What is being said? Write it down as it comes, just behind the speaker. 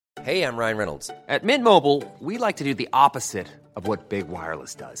Hey, I'm Ryan Reynolds. At Mint Mobile, we like to do the opposite of what Big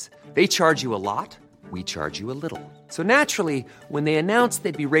Wireless does. They charge you a lot, we charge you a little. So naturally, when they announced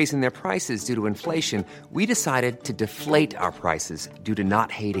they'd be raising their prices due to inflation, we decided to deflate our prices due to not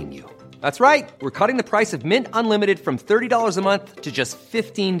hating you. That's right. We're cutting the price of Mint Unlimited from $30 a month to just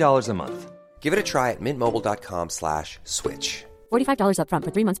 $15 a month. Give it a try at mintmobile.com/switch. $45 up front for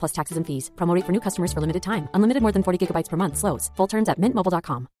 3 months plus taxes and fees. Promo rate for new customers for limited time. Unlimited more than 40 gigabytes per month. Slows full terms at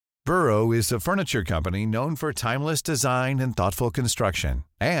mintmobile.com. Burrow is a furniture company known for timeless design and thoughtful construction,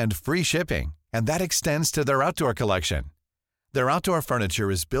 and free shipping, and that extends to their outdoor collection. Their outdoor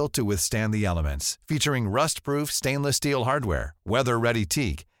furniture is built to withstand the elements, featuring rust-proof stainless steel hardware, weather-ready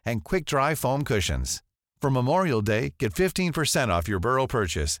teak, and quick-dry foam cushions. For Memorial Day, get 15% off your Burrow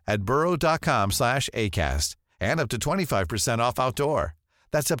purchase at burrow.com/acast, and up to 25% off outdoor.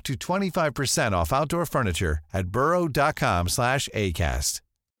 That's up to 25% off outdoor furniture at burrow.com/acast.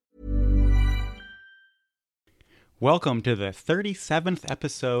 Welcome to the 37th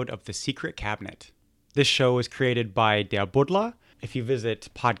episode of The Secret Cabinet. This show is created by Der Budler. If you visit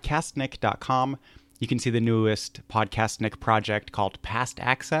podcastnik.com, you can see the newest Podcastnik project called Past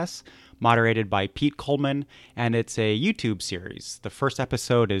Access, moderated by Pete Coleman, and it's a YouTube series. The first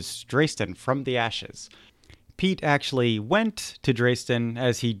episode is Dresden from the Ashes. Pete actually went to Dresden,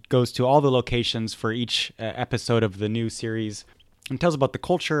 as he goes to all the locations for each episode of the new series, and tells about the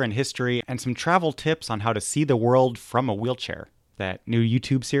culture and history and some travel tips on how to see the world from a wheelchair. That new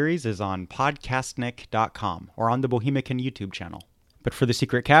YouTube series is on podcastnik.com or on the Bohemican YouTube channel. But for The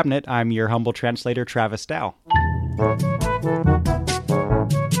Secret Cabinet, I'm your humble translator, Travis Dow.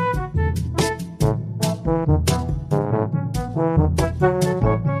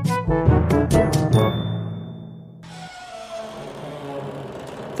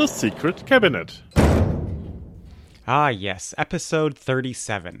 The Secret Cabinet. Ah, yes, episode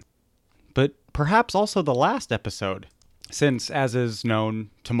 37. But perhaps also the last episode, since, as is known,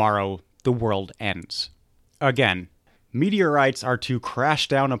 tomorrow the world ends. Again, meteorites are to crash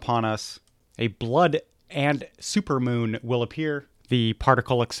down upon us, a blood and supermoon will appear, the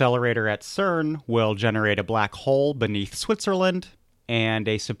particle accelerator at CERN will generate a black hole beneath Switzerland, and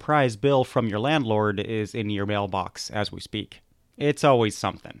a surprise bill from your landlord is in your mailbox as we speak. It's always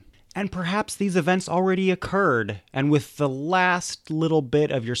something. And perhaps these events already occurred, and with the last little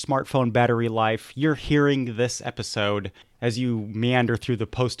bit of your smartphone battery life, you're hearing this episode as you meander through the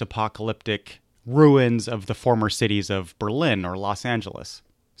post-apocalyptic ruins of the former cities of Berlin or Los Angeles.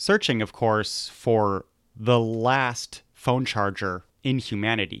 Searching, of course, for the last phone charger in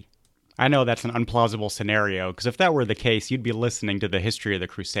humanity. I know that's an unplausible scenario, because if that were the case, you'd be listening to the history of the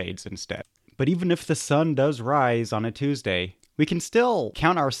Crusades instead. But even if the sun does rise on a Tuesday, we can still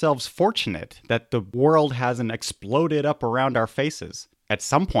count ourselves fortunate that the world hasn't exploded up around our faces at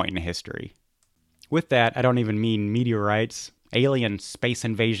some point in history. With that, I don't even mean meteorites, alien space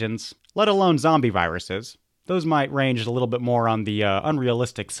invasions, let alone zombie viruses. Those might range a little bit more on the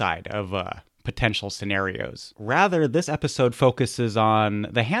unrealistic side of potential scenarios. Rather, this episode focuses on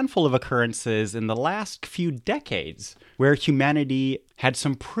the handful of occurrences in the last few decades where humanity had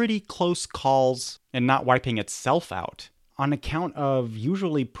some pretty close calls in not wiping itself out, on account of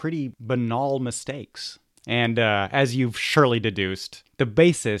usually pretty banal mistakes. And as you've surely deduced, the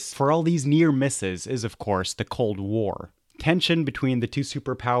basis for all these near misses is, of course, the Cold War. Tension between the two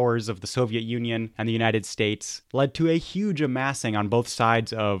superpowers of the Soviet Union and the United States led to a huge amassing on both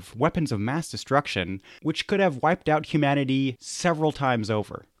sides of weapons of mass destruction, which could have wiped out humanity several times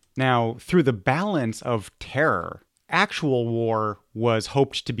over. Now, through the balance of terror, actual war was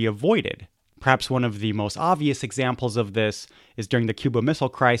hoped to be avoided. Perhaps one of the most obvious examples of this is during the Cuba Missile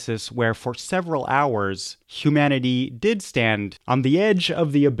Crisis, where for several hours, humanity did stand on the edge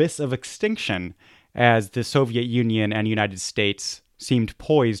of the abyss of extinction as the Soviet Union and United States seemed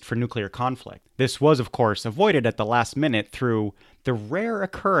poised for nuclear conflict. This was, of course, avoided at the last minute through the rare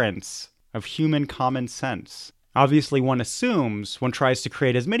occurrence of human common sense. Obviously, one tries to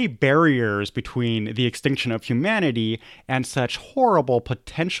create as many barriers between the extinction of humanity and such horrible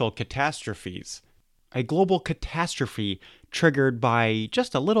potential catastrophes. A global catastrophe triggered by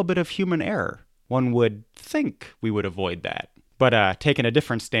just a little bit of human error. One would think we would avoid that. But taking a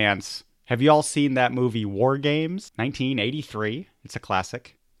different stance, have you all seen that movie War Games, 1983? It's a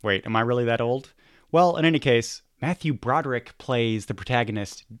classic. Wait, am I really that old? Well, in any case, Matthew Broderick plays the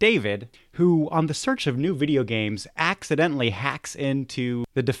protagonist, David, who, on the search of new video games, accidentally hacks into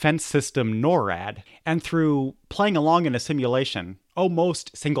the defense system NORAD, and through playing along in a simulation,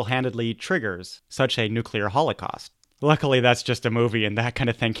 almost single-handedly triggers such a nuclear holocaust. Luckily, that's just a movie, and that kind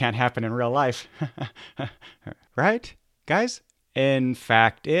of thing can't happen in real life. Right? Guys? In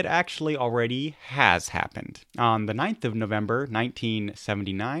fact, it actually already has happened. On the 9th of November,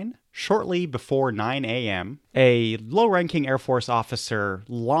 1979, shortly before 9 a.m., a low-ranking Air Force officer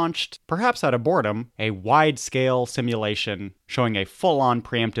launched, perhaps out of boredom, a wide-scale simulation showing a full-on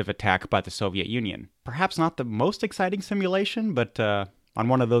preemptive attack by the Soviet Union. Perhaps not the most exciting simulation, but on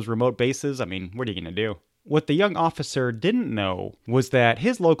one of those remote bases, what are you going to do? What the young officer didn't know was that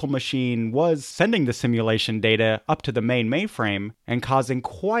his local machine was sending the simulation data up to the main mainframe and causing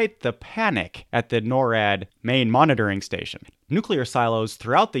quite the panic at the NORAD main monitoring station. Nuclear silos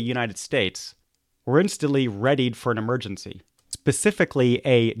throughout the United States were instantly readied for an emergency, specifically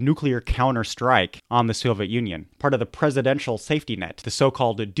a nuclear counterstrike on the Soviet Union, part of the presidential safety net. The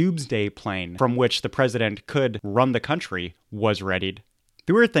so-called doomsday plane from which the president could run the country was readied.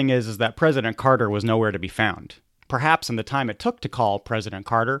 The weird thing is that President Carter was nowhere to be found. Perhaps in the time it took to call President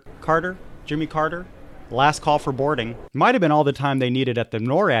Jimmy Carter, last call for boarding, might have been all the time they needed at the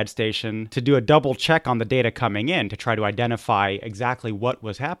NORAD station to do a double check on the data coming in to try to identify exactly what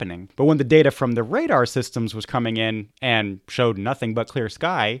was happening. But when the data from the radar systems was coming in and showed nothing but clear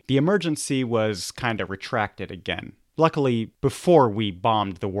sky, the emergency was kind of retracted again. Luckily, before we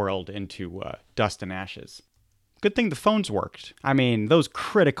bombed the world into dust and ashes. Good thing the phones worked. Those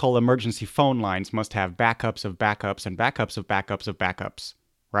critical emergency phone lines must have backups of backups and backups of backups of backups.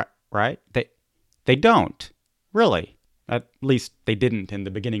 Right? They don't. Really. At least they didn't in the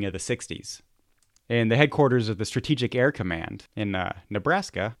beginning of the 60s. In the headquarters of the Strategic Air Command in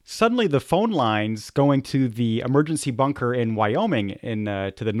Nebraska, suddenly the phone lines going to the emergency bunker in Wyoming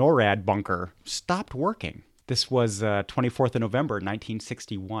to the NORAD bunker stopped working. This was 24th of November,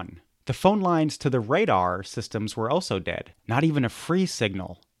 1961. The phone lines to the radar systems were also dead. Not even a free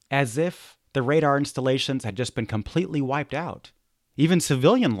signal. As if the radar installations had just been completely wiped out. Even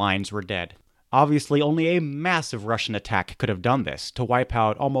civilian lines were dead. Obviously, only a massive Russian attack could have done this, to wipe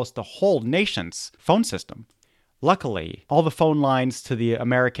out almost the whole nation's phone system. Luckily, all the phone lines to the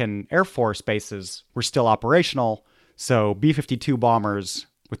American Air Force bases were still operational, so B-52 bombers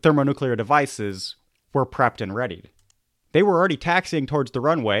with thermonuclear devices were prepped and readied. They were already taxiing towards the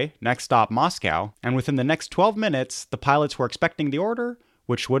runway, next stop Moscow, and within the next 12 minutes, the pilots were expecting the order,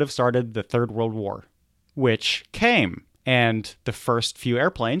 which would have started the Third World War. Which came, and the first few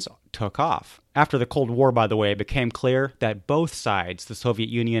airplanes took off. After the Cold War, by the way, it became clear that both sides, the Soviet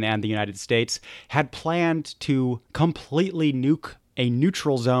Union and the United States, had planned to completely nuke a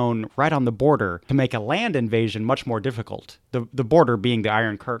neutral zone right on the border to make a land invasion much more difficult. The border being the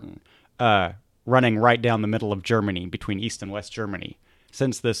Iron Curtain. Running right down the middle of Germany, between East and West Germany.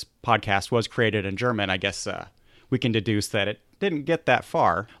 Since this podcast was created in German, I guess we can deduce that it didn't get that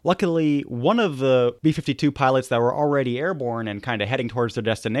far. Luckily, one of the B-52 pilots that were already airborne and kind of heading towards their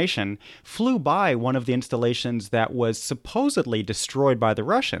destination flew by one of the installations that was supposedly destroyed by the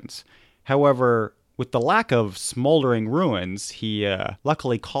Russians. However, with the lack of smoldering ruins, he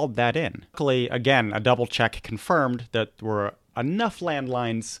luckily called that in. Luckily, again, a double check confirmed that there were enough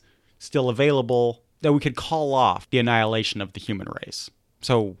landlines still available that we could call off the annihilation of the human race.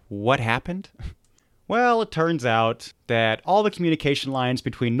 So what happened? Well, it turns out that all the communication lines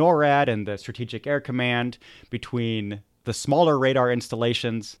between NORAD and the Strategic Air Command, between the smaller radar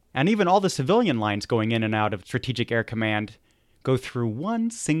installations, and even all the civilian lines going in and out of Strategic Air Command go through one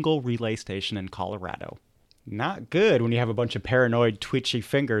single relay station in Colorado. Not good when you have a bunch of paranoid, twitchy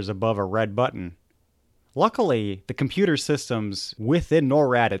fingers above a red button. Luckily, the computer systems within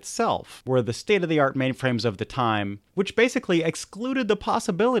NORAD itself were the state-of-the-art mainframes of the time, which basically excluded the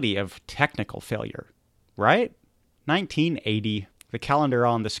possibility of technical failure. Right? 1980. The calendar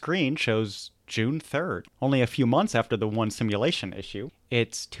on the screen shows June 3rd, only a few months after the one simulation issue.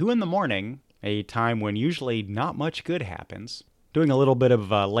 It's 2 a.m, a time when usually not much good happens. Doing a little bit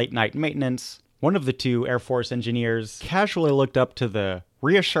of late-night maintenance, one of the two Air Force engineers casually looked up to the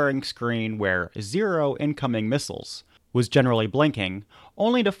reassuring screen where 0 incoming missiles was generally blinking,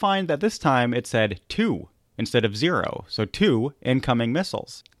 only to find that this time it said 2 instead of 0, so 2 incoming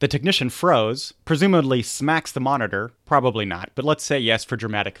missiles. The technician froze, presumably smacks the monitor, probably not, but let's say yes for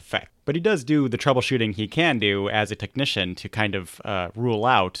dramatic effect. But he does do the troubleshooting he can do as a technician to kind of rule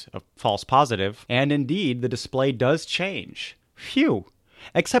out a false positive, and indeed the display does change. Phew!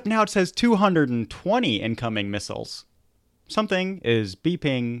 Except now it says 220 incoming missiles. Something is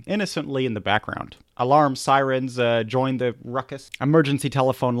beeping innocently in the background. Alarm sirens join the ruckus. Emergency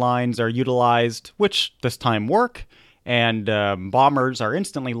telephone lines are utilized, which this time work, and bombers are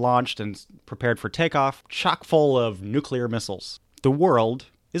instantly launched and prepared for takeoff, chock full of nuclear missiles. The world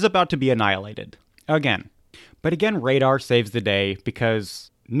is about to be annihilated. Again. But again, radar saves the day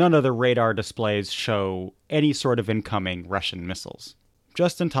because none of the radar displays show any sort of incoming Russian missiles.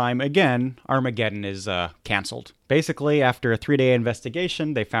 Just in time, again, Armageddon is canceled. Basically, after a 3-day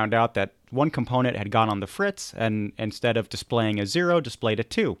investigation, they found out that one component had gone on the fritz, and instead of displaying a 0, displayed a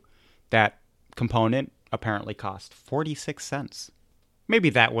 2. That component apparently cost 46 cents. Maybe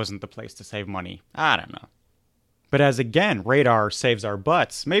that wasn't the place to save money. I don't know. But as again, radar saves our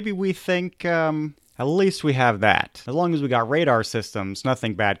butts, maybe we think, at least we have that. As long as we got radar systems,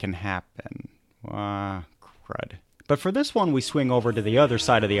 nothing bad can happen. Crud. But for this one, we swing over to the other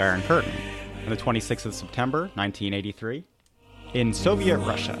side of the Iron Curtain. On the 26th of September, 1983, in Soviet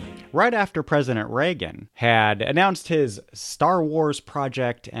Russia, right after President Reagan had announced his Star Wars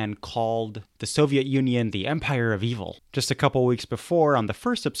project and called the Soviet Union the Empire of Evil. Just a couple weeks before, on the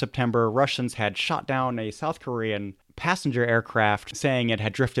 1st of September, Russians had shot down a South Korean passenger aircraft, saying it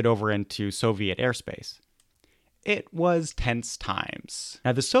had drifted over into Soviet airspace. It was tense times.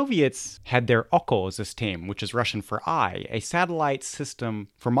 Now, the Soviets had their Oko system, which is Russian for eye, a satellite system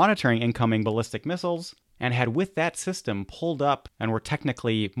for monitoring incoming ballistic missiles, and had with that system pulled up and were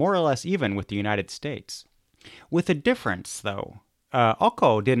technically more or less even with the United States. With a difference, though.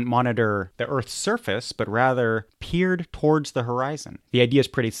 Oko didn't monitor the Earth's surface, but rather peered towards the horizon. The idea is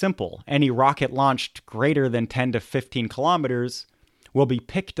pretty simple. Any rocket launched greater than 10 to 15 kilometers will be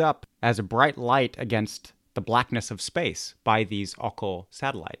picked up as a bright light against the blackness of space by these Oko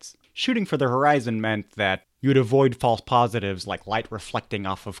satellites. Shooting for the horizon meant that you'd avoid false positives like light reflecting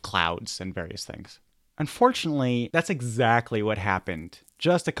off of clouds and various things. Unfortunately, that's exactly what happened.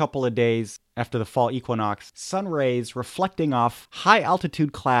 Just a couple of days after the fall equinox, sun rays reflecting off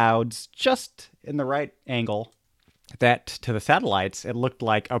high-altitude clouds just in the right angle that, to the satellites, it looked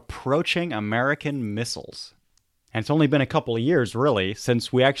like approaching American missiles. And it's only been a couple of years, really,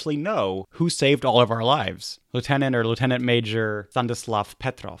 since we actually know who saved all of our lives. Lieutenant Major Stanislav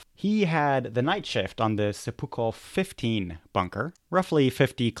Petrov. He had the night shift on the Sepukov 15 bunker, roughly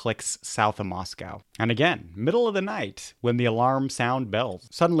 50 clicks south of Moscow. And again, middle of the night, when the alarm sound bells,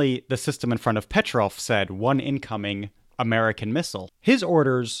 suddenly the system in front of Petrov said 1 incoming American missile. His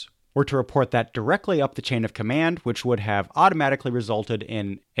orders were to report that directly up the chain of command, which would have automatically resulted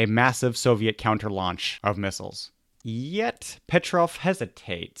in a massive Soviet counter-launch of missiles. Yet, Petrov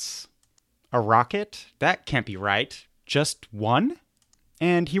hesitates. A rocket? That can't be right. Just one?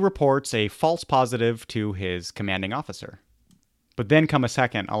 And he reports a false positive to his commanding officer. But then come a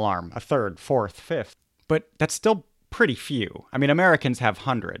second alarm, a third, fourth, fifth. But that's still pretty few. I mean, Americans have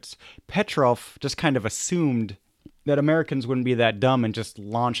hundreds. Petrov just kind of assumed that Americans wouldn't be that dumb and just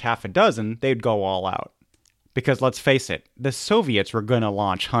launch half a dozen. They'd go all out. Because let's face it, the Soviets were going to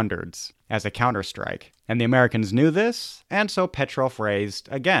launch hundreds as a counterstrike. And the Americans knew this, and so Petrov raised,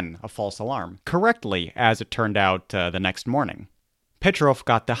 again, a false alarm. Correctly, as it turned out the next morning. Petrov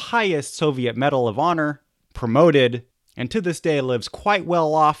got the highest Soviet Medal of Honor, promoted, and to this day lives quite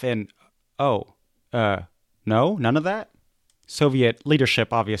well off in... no, none of that? Soviet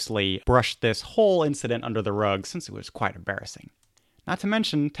leadership obviously brushed this whole incident under the rug since it was quite embarrassing. Not to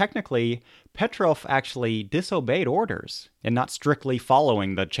mention, technically, Petrov actually disobeyed orders in not strictly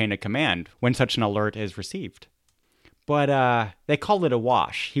following the chain of command when such an alert is received. But they called it a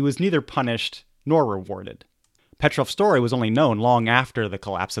wash. He was neither punished nor rewarded. Petrov's story was only known long after the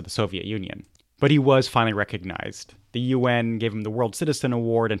collapse of the Soviet Union. But he was finally recognized. The UN gave him the World Citizen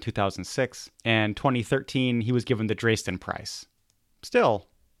Award in 2006, and 2013 he was given the Dresden Prize. Still,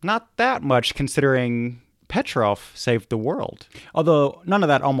 not that much considering Petrov saved the world. Although none of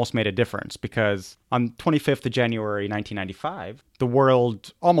that almost made a difference, because on 25th of January 1995, the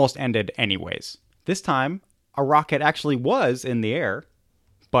world almost ended anyways. This time, a rocket actually was in the air,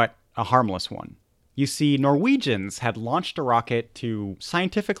 but a harmless one. You see, Norwegians had launched a rocket to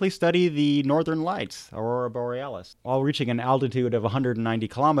scientifically study the northern lights, Aurora Borealis, while reaching an altitude of 190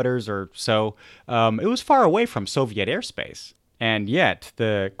 kilometers or so. It was far away from Soviet airspace. And yet,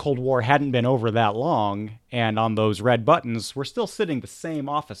 the Cold War hadn't been over that long, and on those red buttons were still sitting the same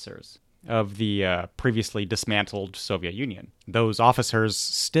officers of the previously dismantled Soviet Union. Those officers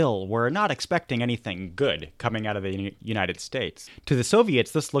still were not expecting anything good coming out of the United States. To the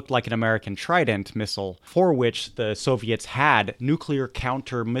Soviets, this looked like an American Trident missile, for which the Soviets had nuclear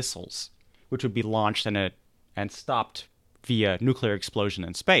counter missiles, which would be launched and stopped via nuclear explosion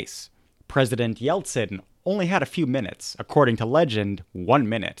in space. President Yeltsin only had a few minutes, according to legend, 1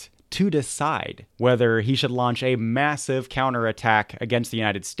 minute, to decide whether he should launch a massive counterattack against the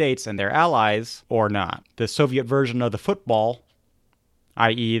United States and their allies or not. The Soviet version of the football,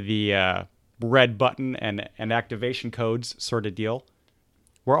 i.e. the red button and activation codes sort of deal,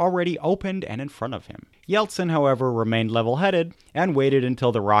 were already opened and in front of him. Yeltsin, however, remained level-headed and waited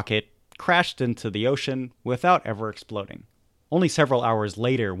until the rocket crashed into the ocean without ever exploding. Only several hours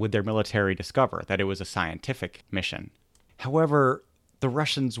later would their military discover that it was a scientific mission. However, the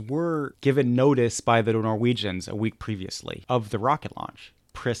Russians were given notice by the Norwegians a week previously of the rocket launch,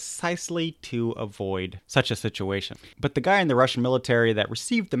 precisely to avoid such a situation. But the guy in the Russian military that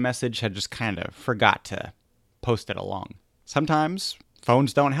received the message had just kind of forgot to post it along. Sometimes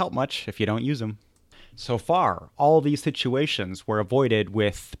phones don't help much if you don't use them. So far, all these situations were avoided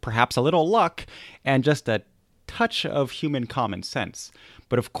with perhaps a little luck and just a touch of human common sense.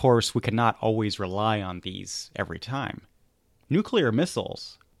 But of course, we cannot always rely on these every time. Nuclear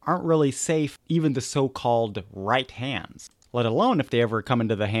missiles aren't really safe, even the so-called right hands, let alone if they ever come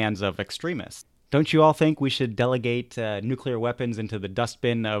into the hands of extremists. Don't you all think we should delegate nuclear weapons into the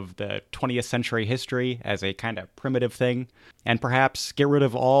dustbin of the 20th century history as a kind of primitive thing, and perhaps get rid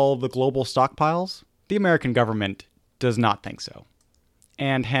of all the global stockpiles? The American government does not think so.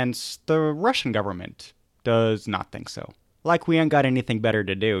 And hence, the Russian government does not think so. Like we ain't got anything better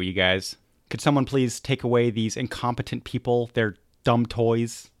to do, you guys. Could someone please take away these incompetent people, their dumb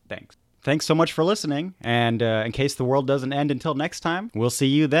toys? Thanks. Thanks so much for listening, and in case the world doesn't end until next time, we'll see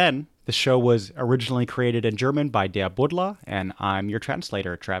you then. The show was originally created in German by Der Budler, and I'm your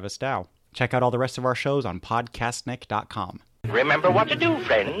translator, Travis Dow. Check out all the rest of our shows on podcastnick.com. Remember what to do,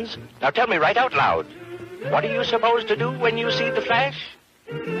 friends. Now tell me right out loud. What are you supposed to do when you see the flash?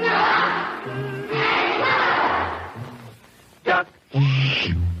 Duck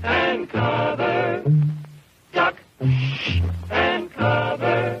and cover. Duck and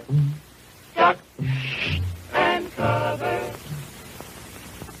cover. Duck and cover.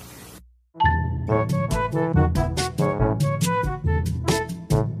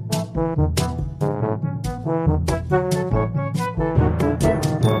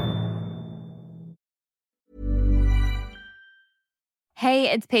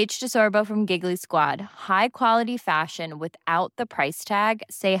 Hey, it's Paige DeSorbo from Giggly Squad. High quality fashion without the price tag.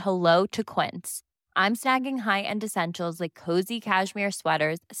 Say hello to Quince. I'm snagging high-end essentials like cozy cashmere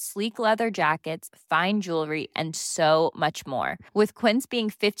sweaters, sleek leather jackets, fine jewelry, and so much more. With Quince being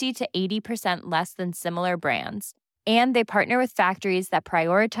 50 to 80% less than similar brands. And they partner with factories that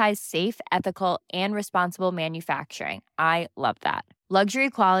prioritize safe, ethical, and responsible manufacturing. I love that. Luxury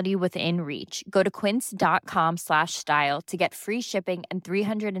quality within reach. Go to quince.com/style to get free shipping and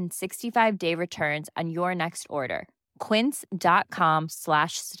 365-day returns on your next order.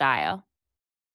 Quince.com/style.